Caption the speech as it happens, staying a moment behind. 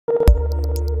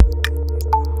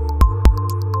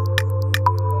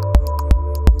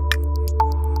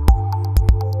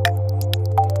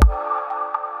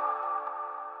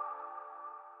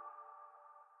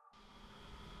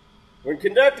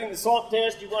conducting the slump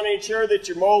test, you want to ensure that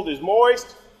your mold is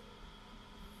moist.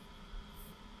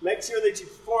 Make sure that you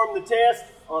perform the test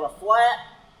on a flat,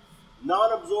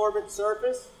 non-absorbent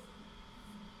surface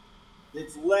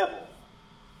that's level.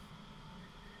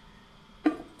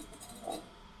 You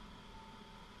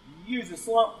use a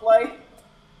slump plate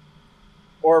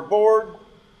or a board.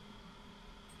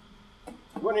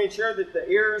 You want to ensure that the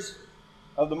ears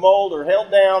of the mold are held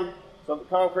down so the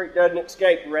concrete doesn't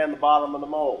escape around the bottom of the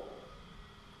mold.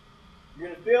 You're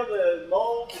going to fill the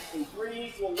mold in 3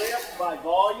 equal lifts by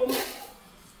volume.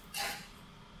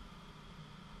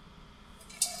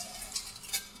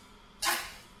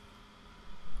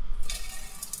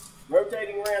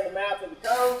 Rotating around the mouth of the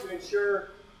cone to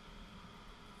ensure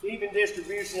even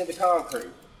distribution of the concrete.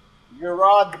 You're going to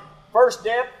rod the first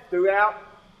lift throughout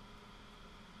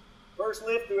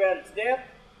its depth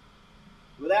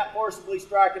without forcibly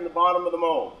striking the bottom of the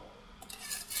mold.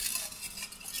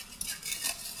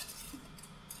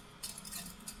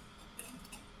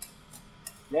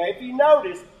 Now if you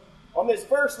notice, on this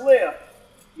first lift,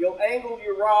 you'll angle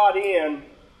your rod in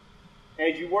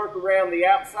as you work around the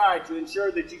outside to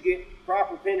ensure that you get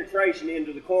proper penetration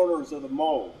into the corners of the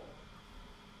mold.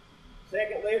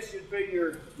 Second lift should fill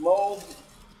your mold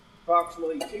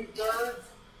approximately 2/3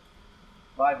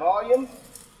 by volume.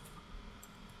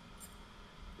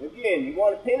 Again, you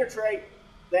want to penetrate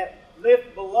that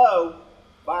lift below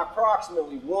by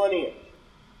approximately 1 inch.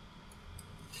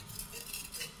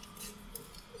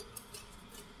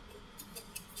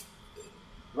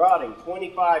 Rodding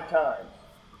 25 times.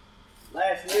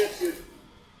 Last lift should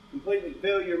completely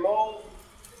fill your mold.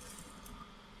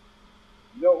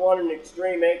 You don't want an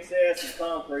extreme excess of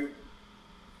concrete.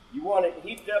 You want it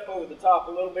heaped up over the top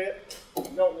a little bit.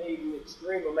 You don't need an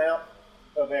extreme amount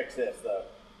of excess though.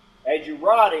 As you're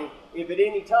rodding, if at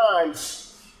any time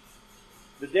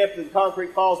the depth of the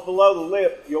concrete falls below the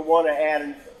lip, you'll want to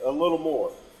add a little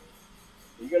more.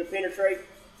 You're going to penetrate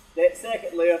that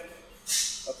second lift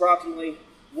approximately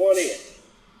 1 inch.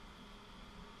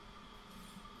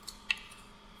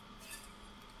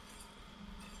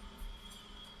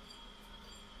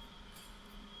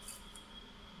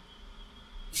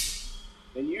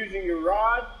 Then using your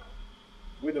rod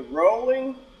with a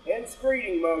rolling and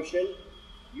screeding motion,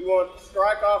 you want to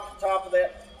strike off the top of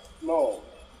that mold.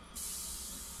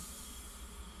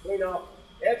 Clean off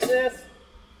excess.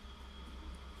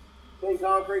 Clean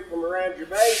concrete from around your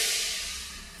base.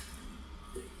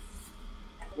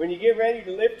 When you get ready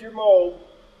to lift your mold,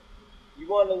 you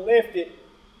want to lift it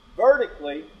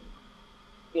vertically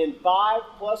in 5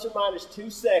 ± 2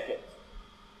 seconds.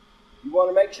 You want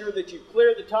to make sure that you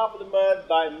clear the top of the mud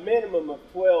by a minimum of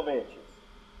 12 inches.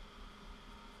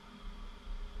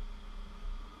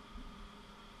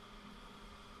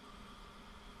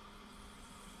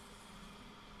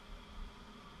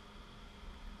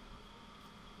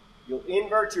 You'll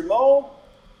invert your mold.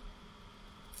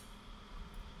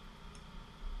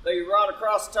 Lay your rod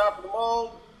across the top of the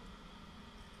mold.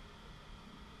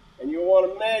 And you'll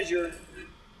want to measure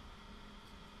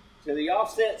to the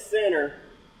offset center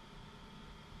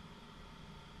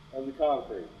of the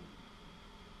concrete.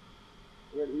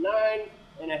 We're at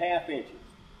 9.5 inches.